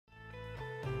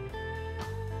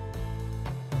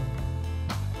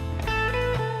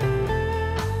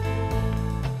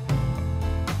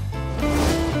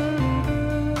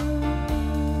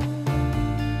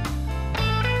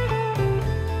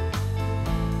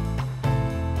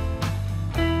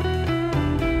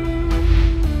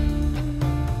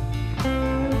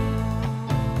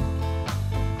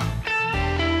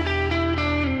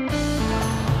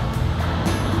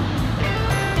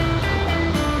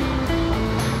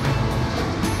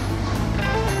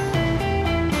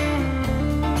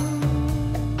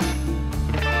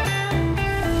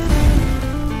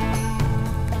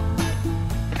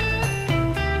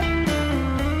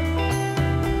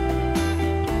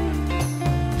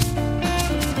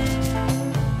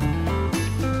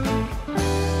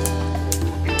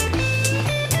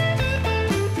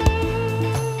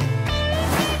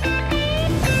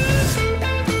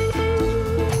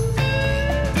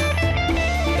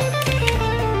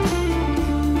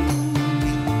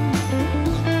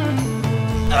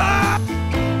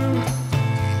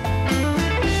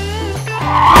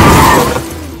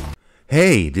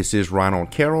Hey, this is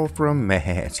Ronald Carroll from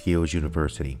Mad Skills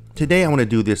University. Today I want to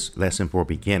do this lesson for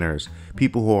beginners,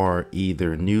 people who are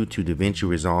either new to Davinci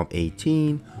Resolve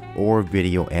 18 or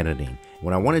video editing.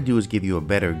 What I want to do is give you a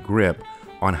better grip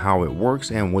on how it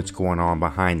works and what's going on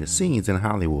behind the scenes in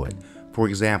Hollywood. For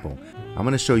example, I'm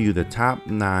going to show you the top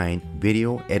 9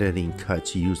 video editing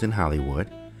cuts used in Hollywood.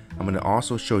 I'm going to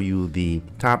also show you the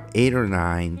top 8 or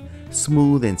 9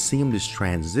 smooth and seamless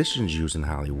transitions used in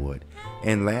Hollywood.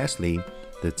 And lastly,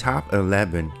 the top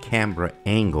 11 camera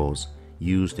angles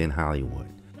used in Hollywood.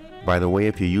 By the way,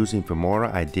 if you're using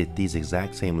FILMORA, I did these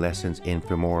exact same lessons in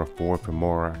FILMORA for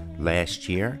FILMORA last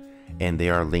year, and they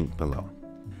are linked below.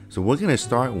 So we're going to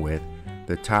start with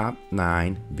the top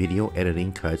 9 video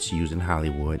editing cuts used in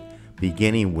Hollywood,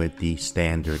 beginning with the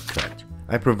standard cut.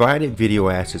 I provided video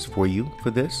assets for you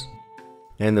for this,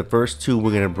 and the first two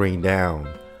we're going to bring down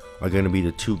are going to be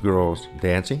the two girls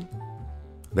dancing.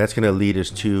 That's going to lead us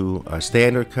to a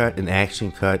standard cut, an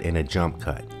action cut, and a jump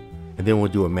cut. And then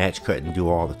we'll do a match cut and do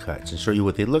all the cuts and show you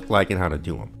what they look like and how to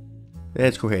do them.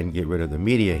 Let's go ahead and get rid of the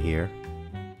media here.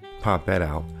 Pop that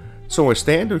out. So a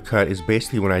standard cut is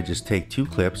basically when I just take two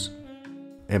clips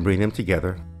and bring them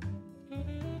together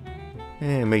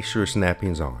and make sure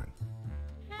snapping's on.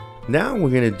 Now we're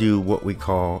going to do what we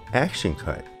call action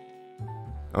cut.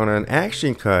 On an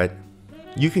action cut,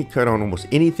 you can cut on almost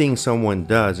anything someone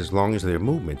does as long as their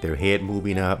movement, their head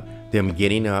moving up, them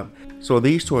getting up. So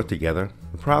these two are together.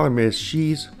 The problem is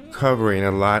she's covering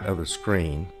a lot of the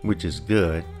screen, which is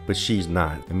good, but she's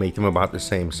not. And make them about the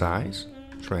same size.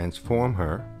 Transform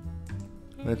her.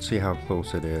 Let's see how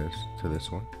close it is to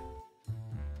this one.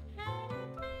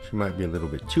 She might be a little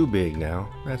bit too big now.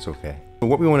 That's okay. But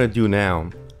what we want to do now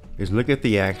is look at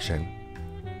the action.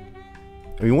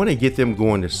 And we want to get them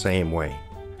going the same way.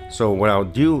 So what I'll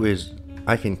do is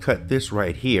I can cut this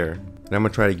right here, and I'm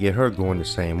going to try to get her going the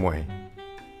same way.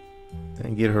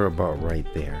 And get her about right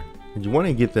there. And you want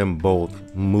to get them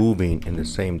both moving in the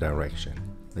same direction.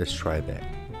 Let's try that.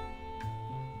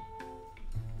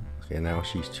 Okay, now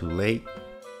she's too late.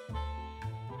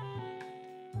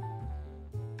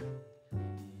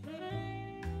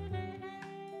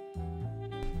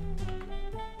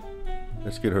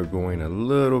 Let's get her going a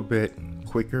little bit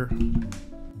quicker.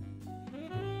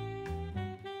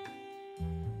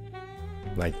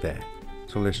 Like that.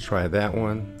 So let's try that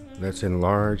one. Let's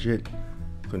enlarge it.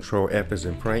 Control F as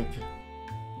in Frank.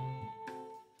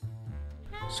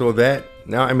 So that,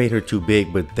 now I made her too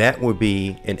big, but that would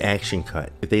be an action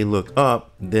cut. If they look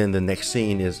up, then the next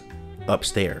scene is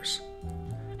upstairs.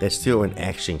 That's still an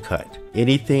action cut.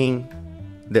 Anything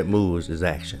that moves is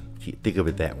action. Think of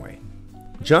it that way.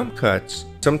 Jump cuts,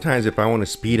 sometimes if I want to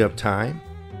speed up time,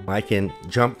 I can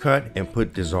jump cut and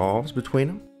put dissolves between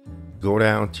them. Go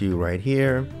down to right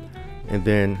here and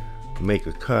then make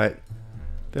a cut.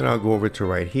 Then I'll go over to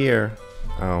right here.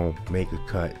 I'll make a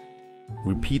cut.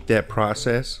 Repeat that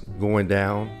process going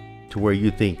down to where you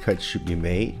think cuts should be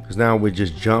made, because now we're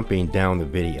just jumping down the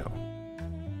video.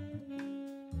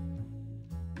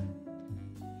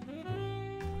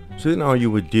 So then all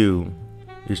you would do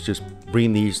is just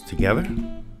bring these together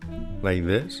like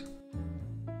this.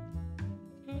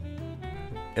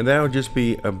 And that'll just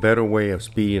be a better way of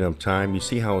speeding up time. You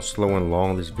see how slow and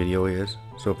long this video is?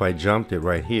 So if I jumped it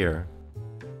right here,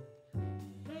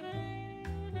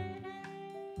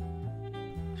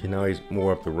 see, now he's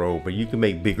more up the road, but you can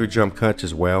make bigger jump cuts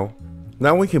as well.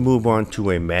 Now we can move on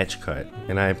to a match cut,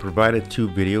 and I provided 2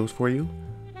 videos for you.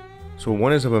 So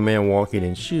one is of a man walking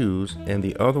in shoes, and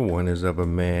the other one is of a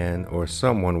man or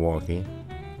someone walking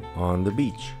on the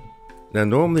beach. Now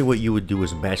normally what you would do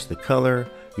is match the color.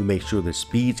 You make sure the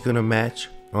speed's gonna match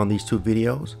on these 2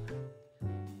 videos.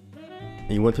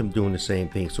 And you want them doing the same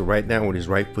thing. So right now when his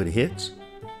right foot hits,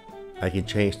 I can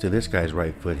change to this guy's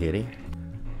right foot hitting.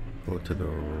 Go to the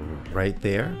right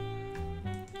there.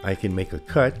 I can make a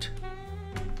cut.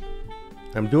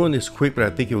 I'm doing this quick, but I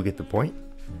think you'll get the point.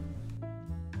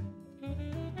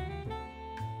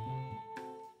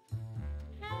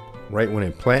 Right when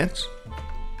it plants,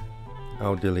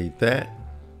 I'll delete that.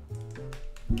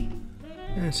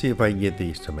 And see if I can get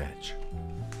these to match.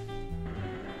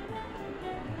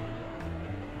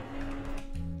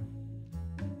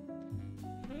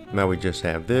 Now we just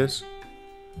have this.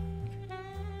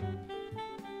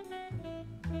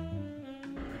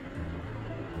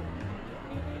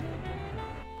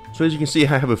 So as you can see,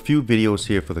 I have a few videos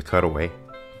here for the cutaway.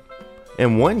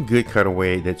 And one good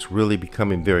cutaway that's really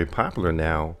becoming very popular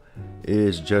now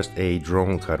is just a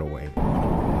drone cutaway.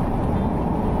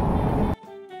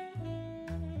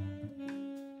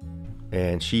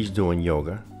 And she's doing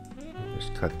yoga.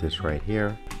 Just cut this right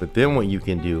here. But then what you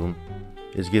can do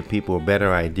is give people a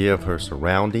better idea of her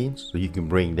surroundings. So you can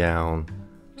bring down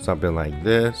something like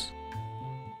this.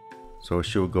 So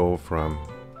she'll go from,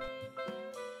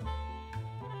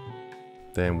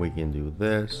 then we can do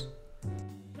this.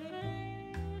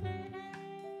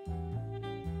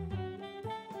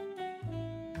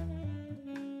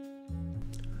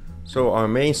 So our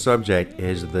main subject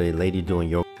is the lady doing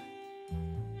yoga.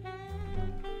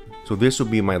 So this will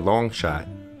be my long shot.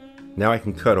 Now I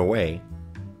can cut away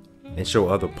and show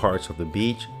other parts of the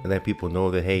beach and let people know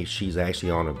that, hey, she's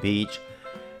actually on a beach.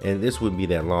 And this wouldn't be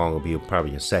that long, it'll be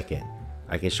probably a second.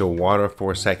 I can show water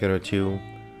for a second or two.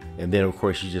 And then of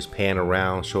course you just pan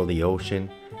around, show the ocean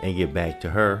and get back to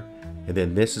her. And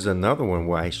then this is another one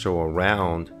where I show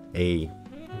around a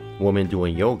woman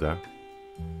doing yoga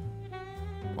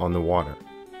on the water.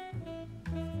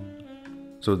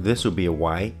 So this would be a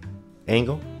wide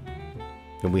angle.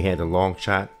 And we had the long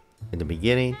shot in the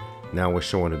beginning. Now we're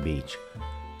showing the beach.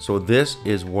 So this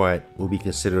is what will be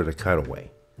considered a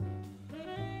cutaway.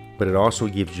 But it also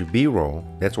gives you B-roll.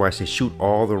 That's why I say shoot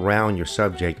all around your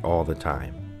subject all the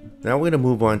time. Now we're going to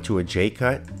move on to a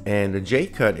J-cut. And the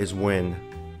J-cut is when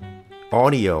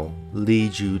audio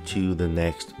leads you to the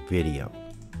next video.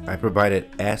 I provided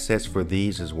assets for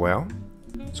these as well.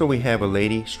 So we have a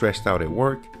lady stressed out at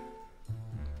work.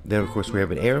 Then of course we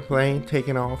have an airplane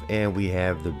taking off and we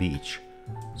have the beach.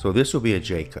 So this will be a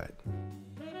J-cut.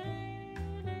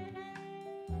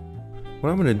 What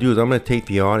I'm going to do is I'm going to take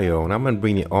the audio and I'm going to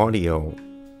bring the audio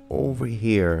over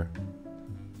here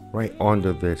right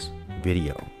onto this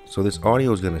video. So this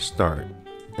audio is going to start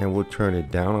and we'll turn it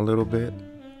down a little bit,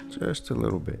 just a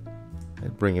little bit,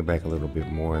 and bring it back a little bit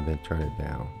more and then turn it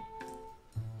down.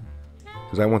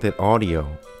 Because I want that audio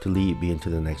to lead me into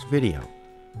the next video.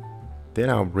 Then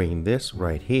I'll bring this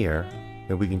right here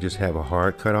and we can just have a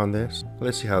hard cut on this.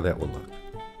 Let's see how that will look.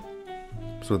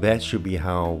 So that should be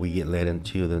how we get led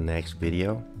into the next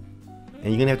video. And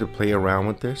you're gonna have to play around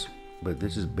with this, but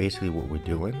this is basically what we're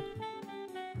doing.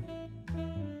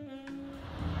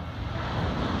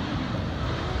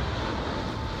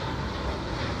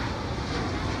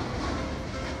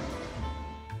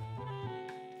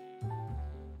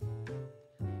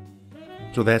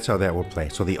 So that's how that will play.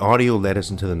 So the audio led us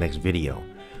into the next video.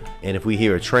 And if we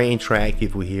hear a train track,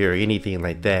 if we hear anything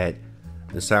like that,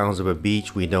 the sounds of a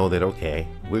beach, we know that, okay,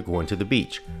 we're going to the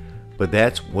beach. But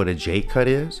that's what a J-cut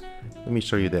is. Let me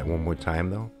show you that one more time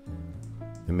though.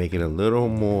 And make it a little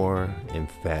more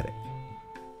emphatic.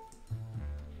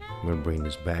 I'm gonna bring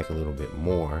this back a little bit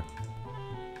more.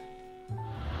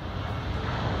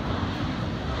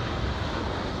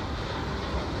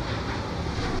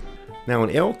 Now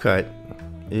an L-cut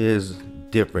is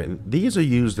different. These are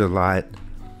used a lot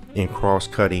in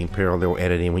cross-cutting, parallel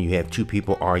editing, when you have two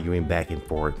people arguing back and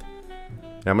forth.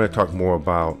 And I'm going to talk more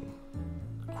about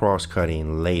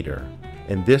cross-cutting later.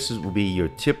 And this will be your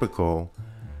typical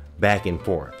back and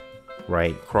forth,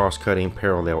 right? Cross-cutting,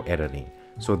 parallel editing.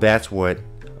 So that's what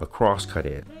a cross-cut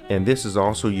is. And this is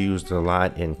also used a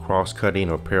lot in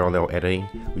cross-cutting or parallel editing,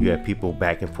 where you have people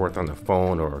back and forth on the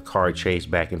phone or a car chase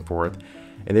back and forth.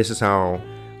 And this is how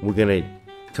we're going to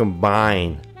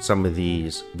combine some of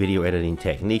these video editing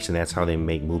techniques, and that's how they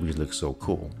make movies look so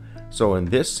cool. So in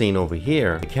this scene over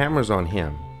here, the camera's on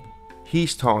him.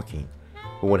 He's talking.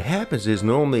 But what happens is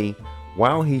normally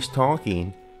while he's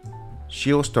talking,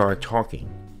 she'll start talking.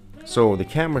 So the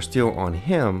camera's still on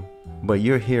him, but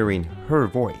you're hearing her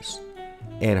voice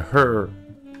and her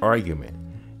argument.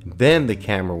 Then the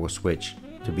camera will switch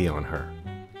to be on her.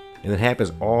 And it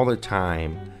happens all the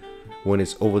time when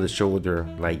it's over the shoulder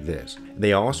like this.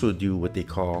 They also do what they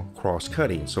call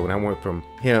cross-cutting. So when I went from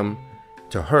him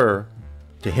to her,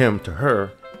 to him to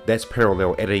her, that's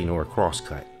parallel editing or a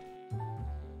cross-cut.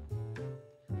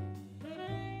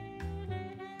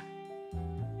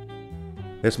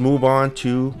 Let's move on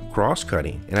to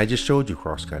cross-cutting. And I just showed you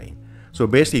cross-cutting. So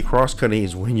basically cross-cutting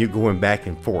is when you're going back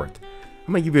and forth.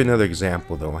 I'm gonna give you another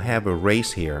example though. I have a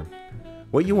race here.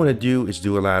 What you wanna do is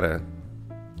do a lot of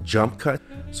jump cut.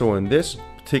 So in this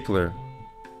particular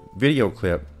video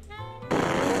clip,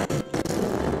 the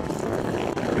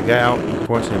guy out in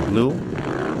front in blue,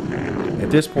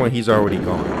 at this point he's already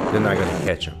gone. They're not gonna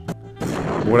catch him.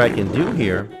 What I can do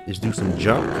here is do some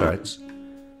jump cuts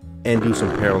and do some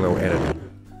parallel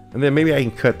editing. And then maybe I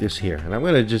can cut this here. And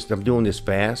I'm doing this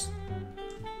fast.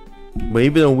 But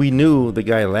even though we knew the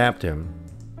guy lapped him,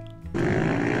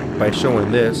 by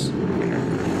showing this,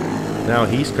 now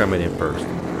he's coming in first.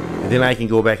 And then I can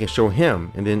go back and show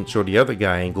him and then show the other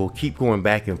guy and keep going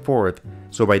back and forth.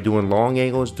 So by doing long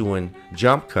angles, doing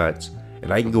jump cuts,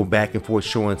 and I can go back and forth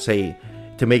showing, say,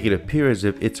 to make it appear as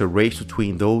if it's a race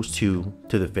between those two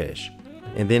to the finish.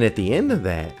 And then at the end of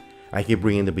that, I can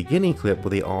bring in the beginning clip where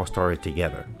they all started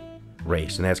together,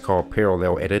 race, and that's called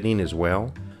parallel editing as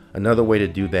well. Another way to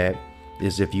do that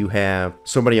is if you have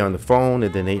somebody on the phone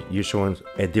and then you're showing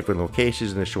at different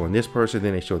locations and they're showing this person,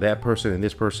 then they show that person, and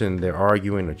this person, they're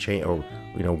arguing or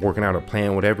working out a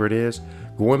plan, whatever it is.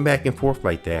 Going back and forth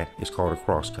like that is called a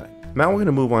crosscut. Now we're going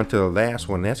to move on to the last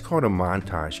one. That's called a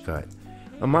montage cut.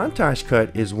 A montage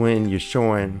cut is when you're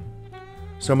showing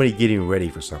somebody getting ready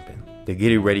for something. They're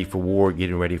getting ready for war,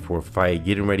 getting ready for a fight,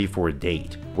 getting ready for a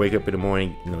date. Wake up in the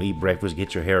morning, eat breakfast,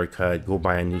 get your hair cut, go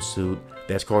buy a new suit.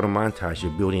 That's called a montage.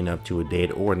 You're building up to a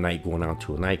date or a night going out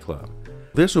to a nightclub.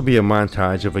 This will be a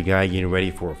montage of a guy getting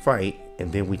ready for a fight,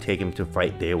 and then we take him to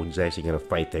fight day when he's actually going to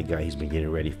fight that guy he's been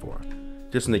getting ready for.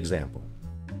 Just an example.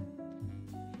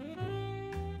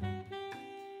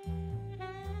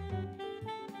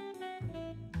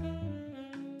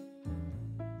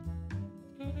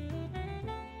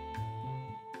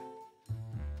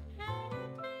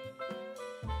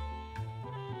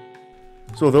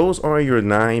 So those are your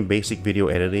 9 basic video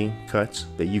editing cuts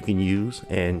that you can use,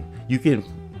 and you can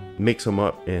mix them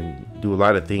up and do a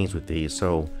lot of things with these.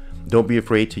 So don't be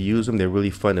afraid to use them. They're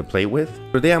really fun to play with.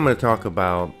 Today I'm going to talk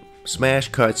about smash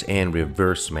cuts and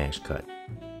reverse smash cut.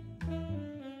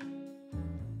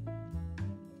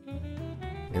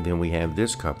 And then we have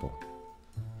this couple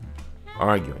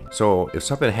arguing. So if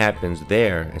something happens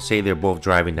there, and say they're both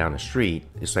driving down the street,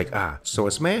 it's like, so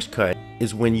a smash cut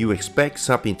is when you expect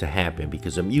something to happen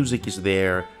because the music is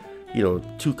there,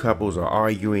 two couples are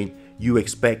arguing, you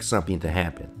expect something to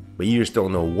happen, but you just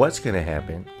don't know what's going to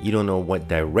happen. You don't know what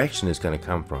direction it's going to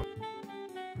come from.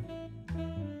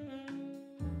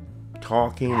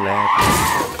 Talking,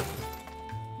 laughing,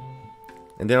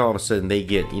 and then all of a sudden they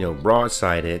get,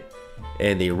 broadsided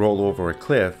and they roll over a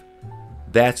cliff.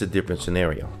 That's a different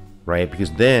scenario, right?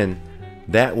 Because then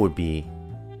that would be,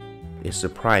 it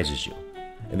surprises you.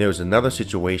 And there was another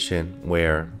situation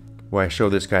where I show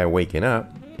this guy waking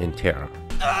up in terror.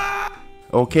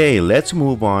 Okay, let's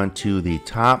move on to the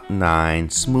top 9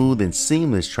 smooth and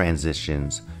seamless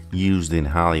transitions used in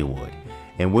Hollywood.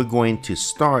 And we're going to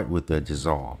start with the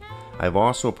dissolve. I've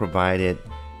also provided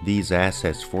these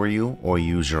assets for you, or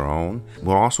use your own.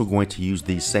 We're also going to use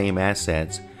these same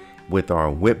assets with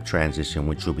our whip transition,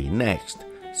 which will be next.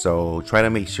 So try to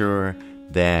make sure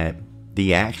that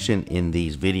the action in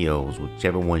these videos,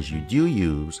 whichever ones you do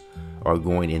use, are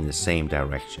going in the same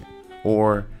direction,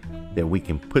 or that we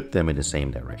can put them in the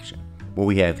same direction. What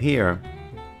we have here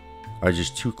are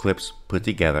just 2 clips put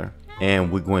together,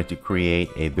 and we're going to create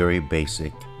a very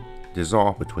basic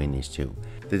dissolve between these 2.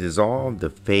 The dissolve, the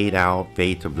fade out,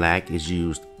 fade to black, is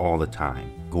used all the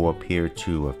time. Go up here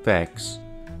to effects,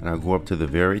 and I'll go up to the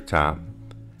very top,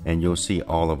 and you'll see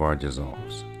all of our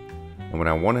dissolves. And what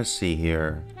I want to see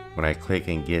here, when I click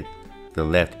and get the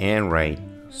left and right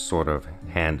sort of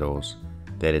handles,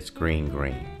 that it's green.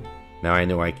 Now I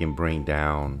know I can bring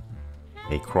down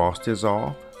a cross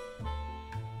dissolve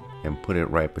and put it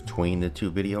right between the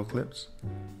 2 video clips.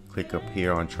 Click up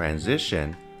here on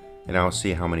transition, and I'll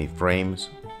see how many frames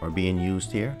are being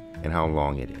used here and how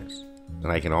long it is.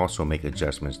 And I can also make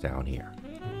adjustments down here.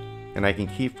 And I can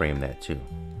keyframe that too.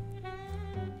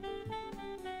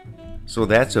 So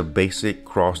that's a basic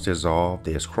cross dissolve.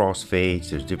 There's cross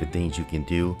fades, there's different things you can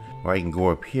do. Or I can go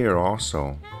up here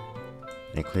also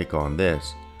and click on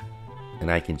this,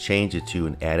 and I can change it to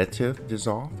an additive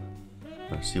dissolve.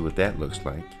 Let's see what that looks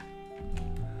like.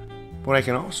 What I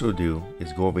can also do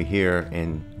is go over here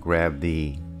and grab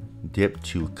the dip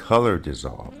to color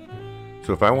dissolve.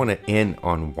 So if I want to end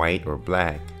on white or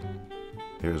black,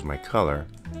 here's my color.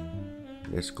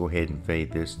 Let's go ahead and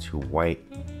fade this to white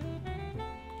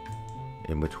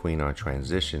in between our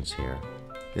transitions here.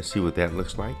 Let's see what that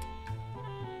looks like.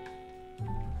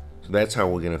 So that's how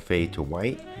we're going to fade to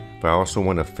white. If I also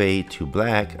want to fade to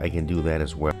black, I can do that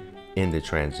as well in the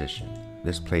transition.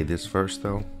 Let's play this first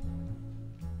though.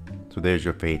 So there's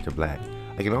your fade to black.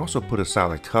 I can also put a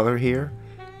solid color here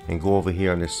and go over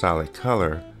here on this solid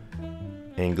color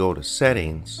and go to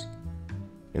settings,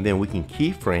 and then we can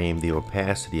keyframe the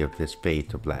opacity of this fade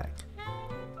to black.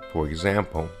 For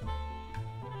example,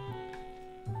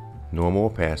 normal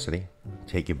opacity,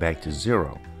 take it back to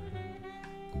 0.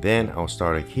 Then I'll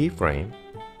start a keyframe,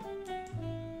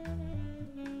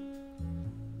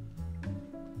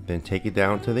 then take it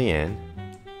down to the end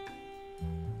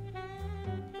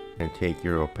and take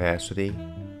your opacity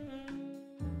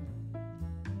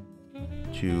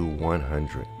to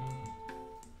 100.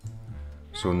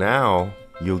 So now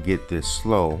you'll get this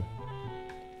slow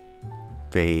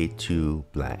fade to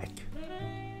black.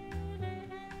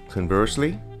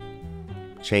 Conversely,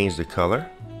 change the color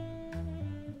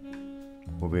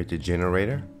Over here to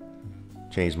generator,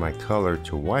 change my color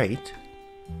to white.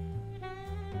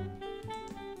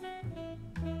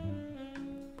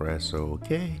 Press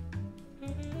OK.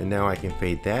 And now I can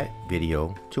fade that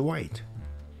video to white.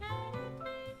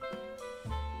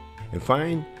 And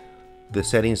find the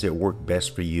settings that work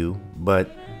best for you, but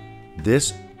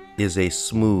this is a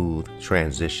smooth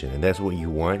transition, and that's what you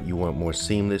want. You want more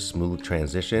seamless, smooth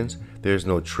transitions. There's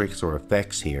no tricks or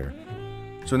effects here.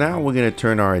 So now we're going to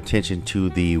turn our attention to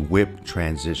the whip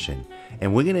transition,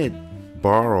 and we're going to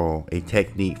borrow a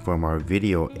technique from our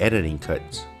video editing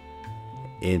cuts.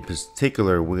 In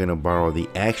particular, we're going to borrow the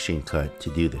action cut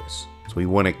to do this. So we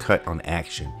want to cut on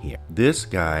action here. This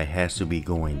guy has to be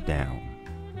going down,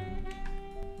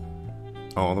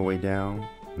 all the way down.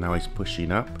 Now he's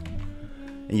pushing up,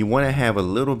 and you want to have a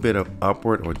little bit of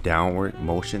upward or downward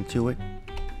motion to it.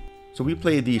 So we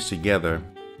play these together.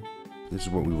 This is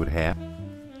what we would have.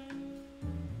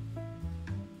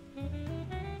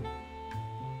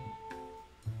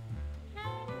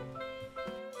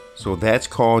 So that's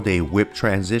called a whip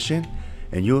transition,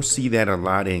 and you'll see that a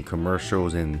lot in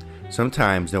commercials, and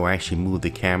sometimes they'll actually move the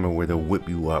camera where they'll whip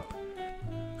you up.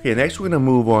 Okay, next we're going to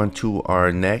move on to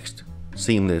our next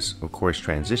seamless, of course,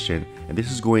 transition, and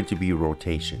this is going to be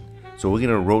rotation. So we're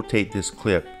going to rotate this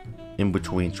clip in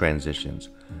between transitions.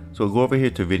 So go over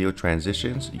here to video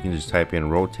transitions. You can just type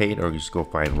in rotate, or just go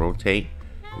find rotate.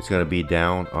 It's going to be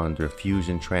down under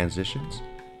fusion transitions,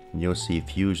 and you'll see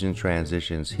fusion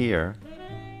transitions here,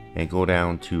 and go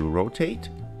down to rotate,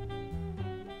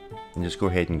 and just go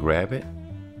ahead and grab it,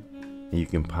 and you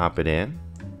can pop it in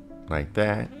like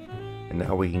that. And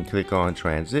now we can click on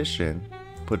transition,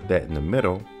 put that in the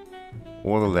middle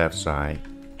or the left side,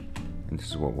 and this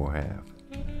is what we'll have.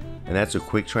 And that's a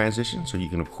quick transition, so you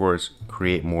can of course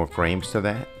create more frames to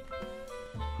that.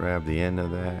 Grab the end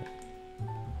of that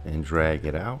and drag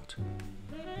it out,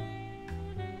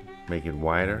 make it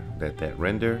wider, let that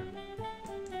render,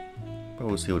 but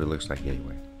we'll see what it looks like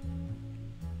anyway.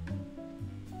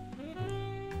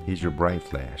 Here's your bright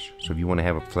flash. So if you want to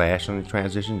have a flash on the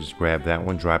transition, just grab that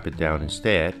one, drop it down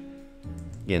instead.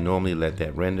 Again, normally let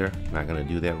that render. I'm not going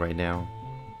to do that right now.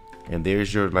 And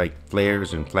there's your like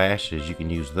flares and flashes. You can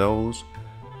use those.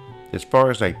 As far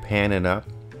as like panning up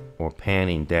or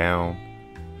panning down,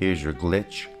 here's your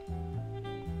glitch.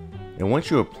 And once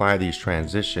you apply these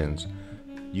transitions,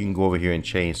 you can go over here and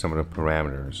change some of the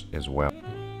parameters as well.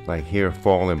 Like here,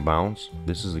 fall and bounce.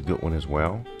 This is a good one as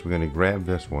well. So we're going to grab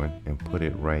this one and put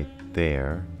it right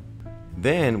there.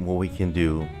 Then what we can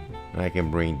do, I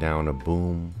can bring down a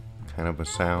boom kind of a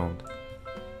sound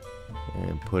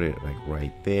and put it like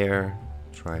right there.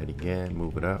 Try it again,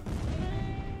 move it up.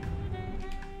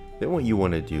 Then what you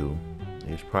want to do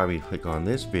is probably click on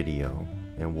this video,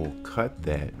 and we'll cut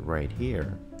that right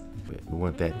here. We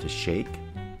want that to shake.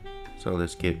 So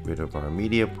let's get rid of our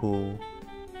media pool.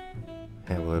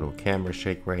 Have a little camera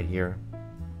shake right here.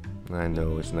 I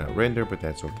know it's not render, but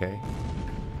that's okay.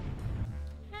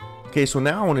 Okay, so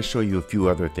now I want to show you a few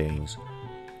other things,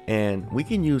 and we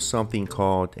can use something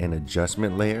called an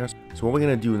adjustment layer. So what we're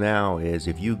going to do now is,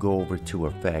 if you go over to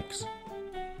effects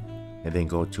and then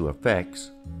go to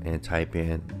effects and type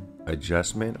in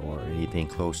adjustment or anything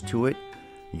close to it,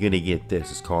 you're going to get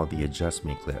this. It's called the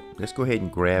adjustment clip. Let's go ahead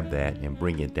and grab that and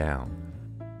bring it down.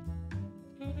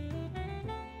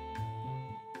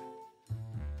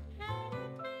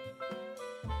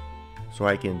 So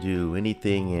I can do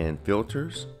anything in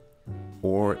filters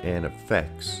or in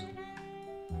effects,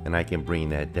 and I can bring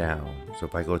that down. So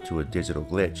if I go to a digital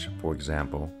glitch, for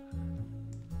example,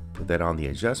 put that on the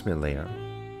adjustment layer,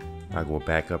 I go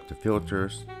back up to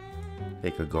filters,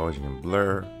 take a Gaussian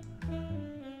blur,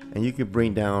 and you can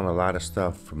bring down a lot of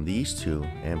stuff from these two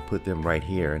and put them right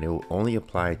here, and it will only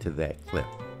apply to that clip.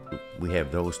 We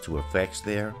have those two effects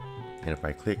there, and if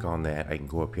I click on that, I can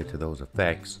go up here to those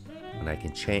effects, and I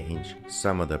can change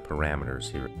some of the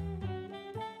parameters here.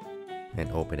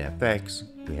 And open FX,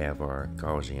 we have our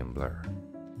Gaussian blur.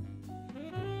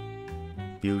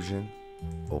 Fusion,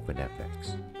 open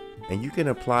FX. And you can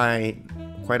apply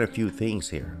quite a few things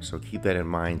here, so keep that in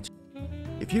mind.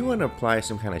 If you want to apply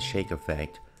some kind of shake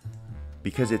effect,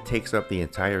 because it takes up the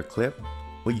entire clip,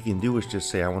 what you can do is just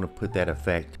say, I want to put that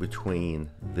effect between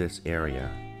this area,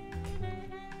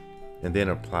 and then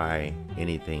apply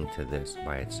anything to this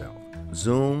by itself.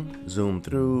 Zoom, zoom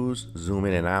throughs, zoom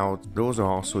in and out, those are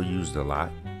also used a lot.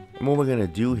 And what we're going to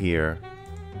do here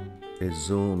is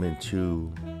zoom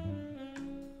into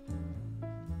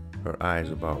her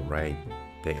eyes about right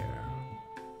there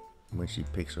when she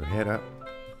picks her head up.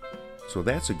 So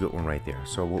that's a good one right there.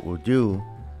 So what we'll do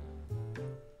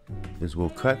is we'll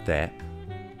cut that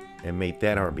and make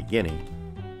that our beginning.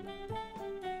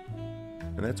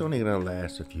 And that's only going to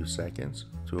last a few seconds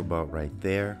to about right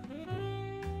there.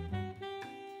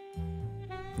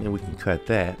 And we can cut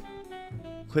that.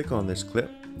 Click on this clip,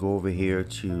 go over here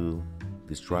to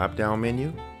this drop down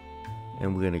menu,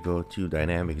 and we're going to go to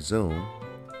dynamic zoom.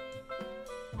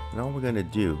 And all we're going to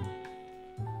do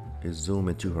is zoom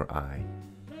into her eye.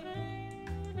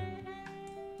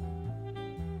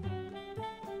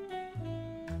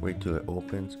 Wait till it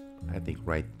opens. I think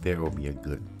right there will be a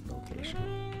good location.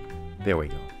 There we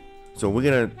go. So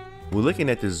we're looking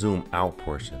at the zoom out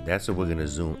portion. That's what we're gonna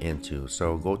zoom into.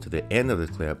 So go to the end of the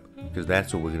clip, because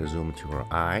that's what we're gonna zoom into her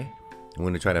eye. And we're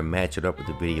gonna try to match it up with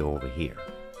the video over here.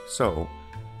 So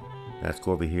let's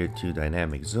go over here to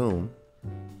dynamic zoom.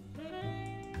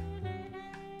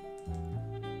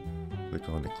 Click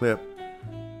on the clip.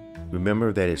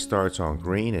 Remember that it starts on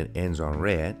green and ends on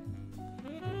red.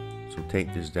 So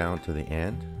take this down to the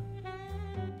end.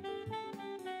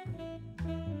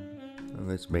 And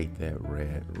let's make that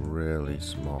red really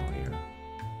small here.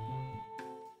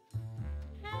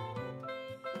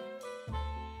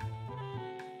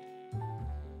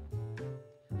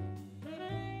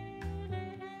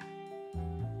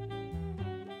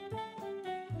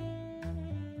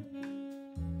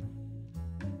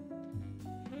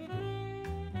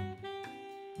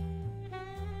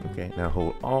 Okay, now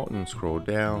hold Alt and scroll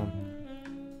down.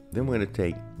 Then we're going to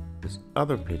take this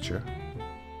other picture.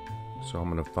 So I'm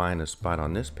going to find a spot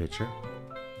on this picture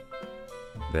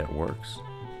that works.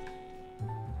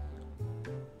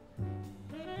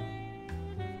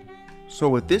 So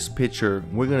with this picture,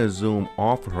 we're going to zoom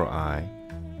off of her eye.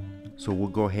 So we'll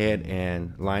go ahead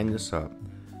and line this up.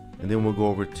 And then we'll go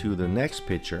over to the next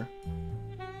picture.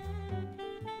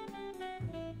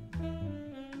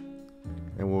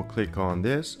 And we'll click on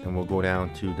this and we'll go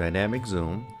down to dynamic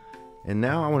zoom. And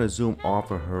now I want to zoom off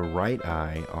of her right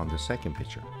eye on the second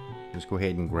picture. Just go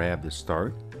ahead and grab the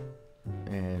start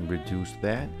and reduce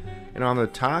that. And on the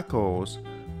tacos,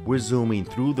 we're zooming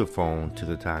through the phone to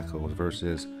the tacos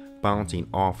versus bouncing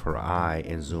off her eye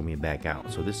and zooming back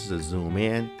out. So this is a zoom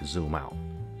in, zoom out.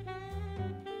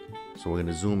 So we're going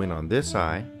to zoom in on this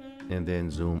eye and then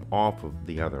zoom off of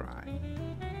the other eye.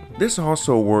 This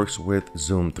also works with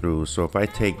zoom through. So if I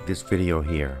take this video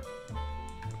here,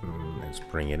 let's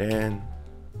bring it in.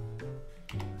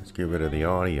 Let's get rid of the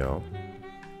audio.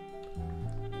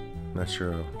 Not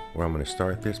sure where I'm going to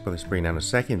start this, but let's bring down a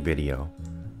second video.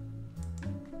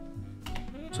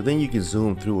 So then you can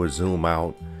zoom through or zoom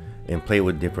out and play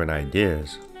with different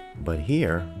ideas. But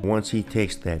here, once he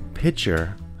takes that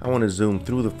picture, I want to zoom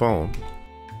through the phone.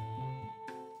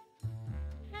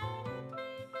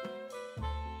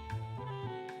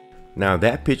 Now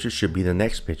that picture should be the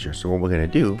next picture. So what we're going to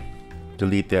do,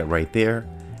 delete that right there.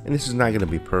 And this is not going to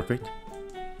be perfect.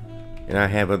 And I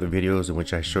have other videos in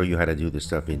which I show you how to do this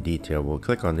stuff in detail. We'll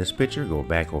click on this picture, go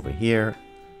back over here,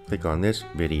 click on this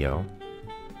video.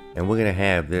 And we're going to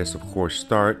have this, of course,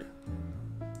 start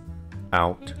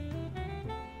out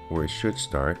where it should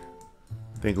start.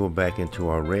 Then go back into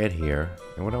our red here.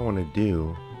 And what I want to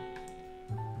do,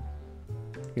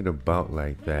 get about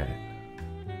like that.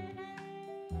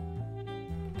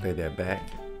 Play that back,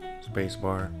 space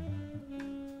bar.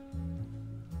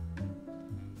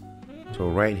 So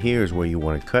right here is where you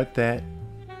want to cut that.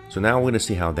 So now we're going to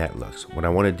see how that looks. What I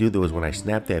want to do though is when I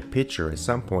snap that picture, at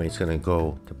some point it's going to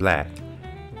go to black.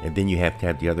 And then you have to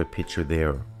have the other picture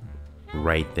there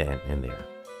right then and there.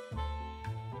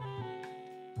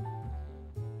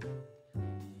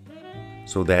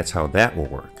 So that's how that will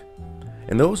work.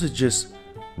 And those are just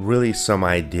really some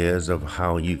ideas of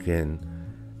how you can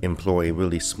employ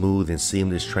really smooth and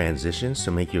seamless transitions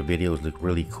to make your videos look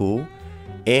really cool.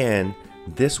 And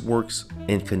this works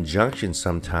in conjunction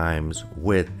sometimes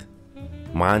with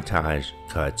montage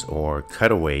cuts or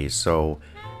cutaways, so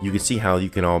you can see how you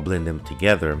can all blend them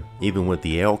together. Even with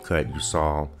the L cut, you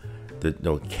saw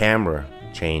the camera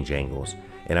change angles,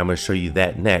 and I'm going to show you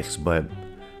that next. But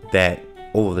that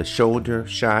over the shoulder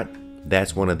shot,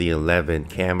 that's one of the 11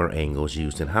 camera angles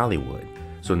used in Hollywood.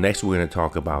 So next we're going to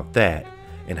talk about that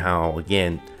and how,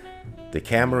 again, the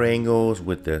camera angles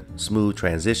with the smooth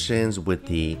transitions, with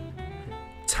the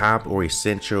top or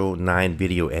essential 9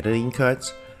 video editing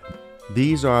cuts.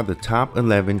 These are the top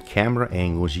 11 camera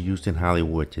angles used in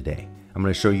Hollywood today. I'm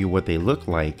going to show you what they look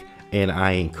like, and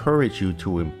I encourage you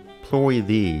to employ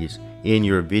these in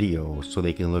your videos so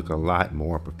they can look a lot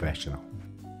more professional.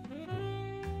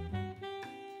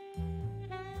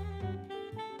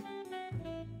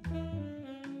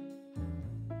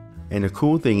 And the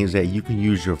cool thing is that you can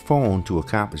use your phone to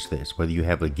accomplish this, whether you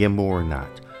have a gimbal or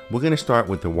not. We're going to start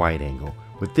with the wide angle.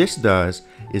 What this does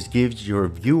is gives your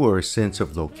viewer a sense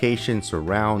of location,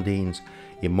 surroundings,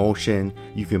 emotion.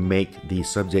 You can make the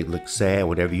subject look sad,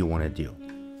 whatever you want to do.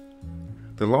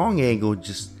 The long angle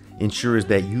just ensures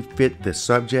that you fit the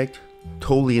subject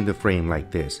totally in the frame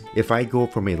like this. If I go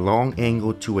from a long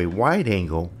angle to a wide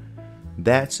angle,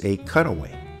 that's a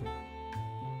cutaway.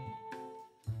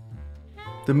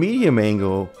 The medium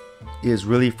angle is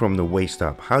really from the waist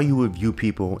up, how you would view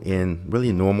people in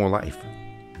really normal life.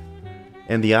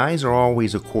 And the eyes are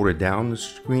always 1/4 down the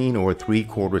screen or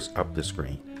 3/4 up the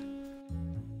screen.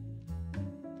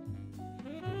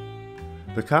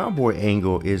 The cowboy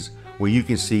angle is where you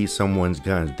can see someone's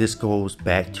guns. This goes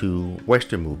back to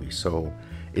Western movies, so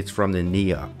it's from the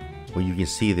knee up where you can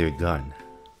see their gun.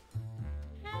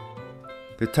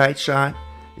 The tight shot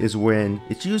is when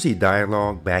it's usually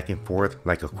dialogue back and forth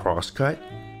like a cross cut.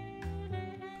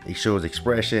 It shows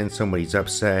expression, somebody's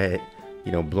upset,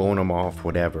 blowing them off,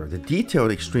 whatever. The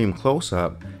detailed extreme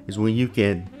close-up is when you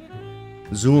can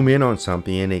zoom in on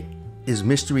something and it is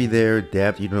mystery there,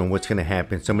 depth, you don't know what's going to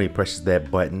happen. Somebody presses that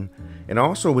button. And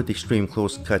also with extreme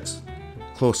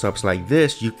close-ups like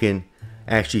this, you can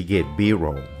actually get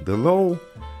B-roll. The low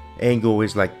angle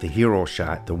is like the hero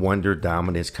shot, the wonder,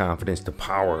 dominance, confidence, the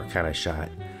power kind of shot.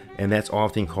 And that's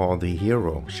often called the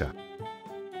hero shot.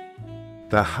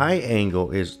 The high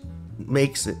angle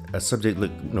makes a subject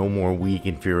look no more weak,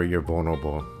 inferior,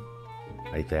 vulnerable,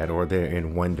 like that, or they're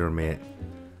in wonderment.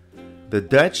 The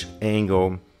Dutch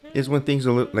angle is when things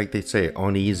look like they say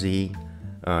uneasy,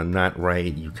 not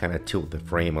right. You kind of tilt the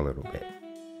frame a little bit.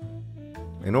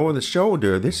 And over the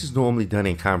shoulder, this is normally done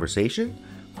in conversation,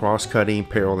 cross-cutting,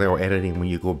 parallel editing when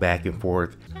you go back and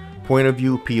forth. Point of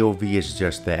view, POV is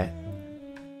just that.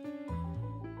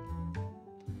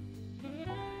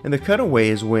 And the cutaway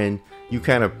is when you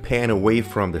kind of pan away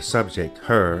from the subject,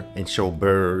 her, and show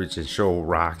birds and show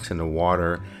rocks in the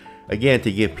water. Again,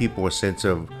 to give people a sense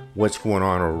of what's going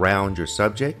on around your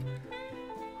subject.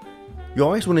 You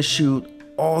always want to shoot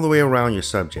all the way around your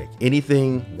subject.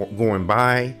 Anything going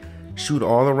by, shoot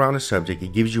all around the subject.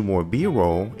 It gives you more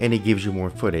B-roll and it gives you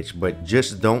more footage, but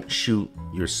just don't shoot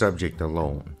your subject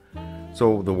alone.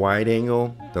 So the wide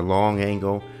angle, the long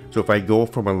angle. So if I go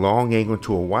from a long angle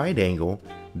to a wide angle,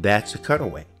 that's a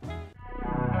cutaway.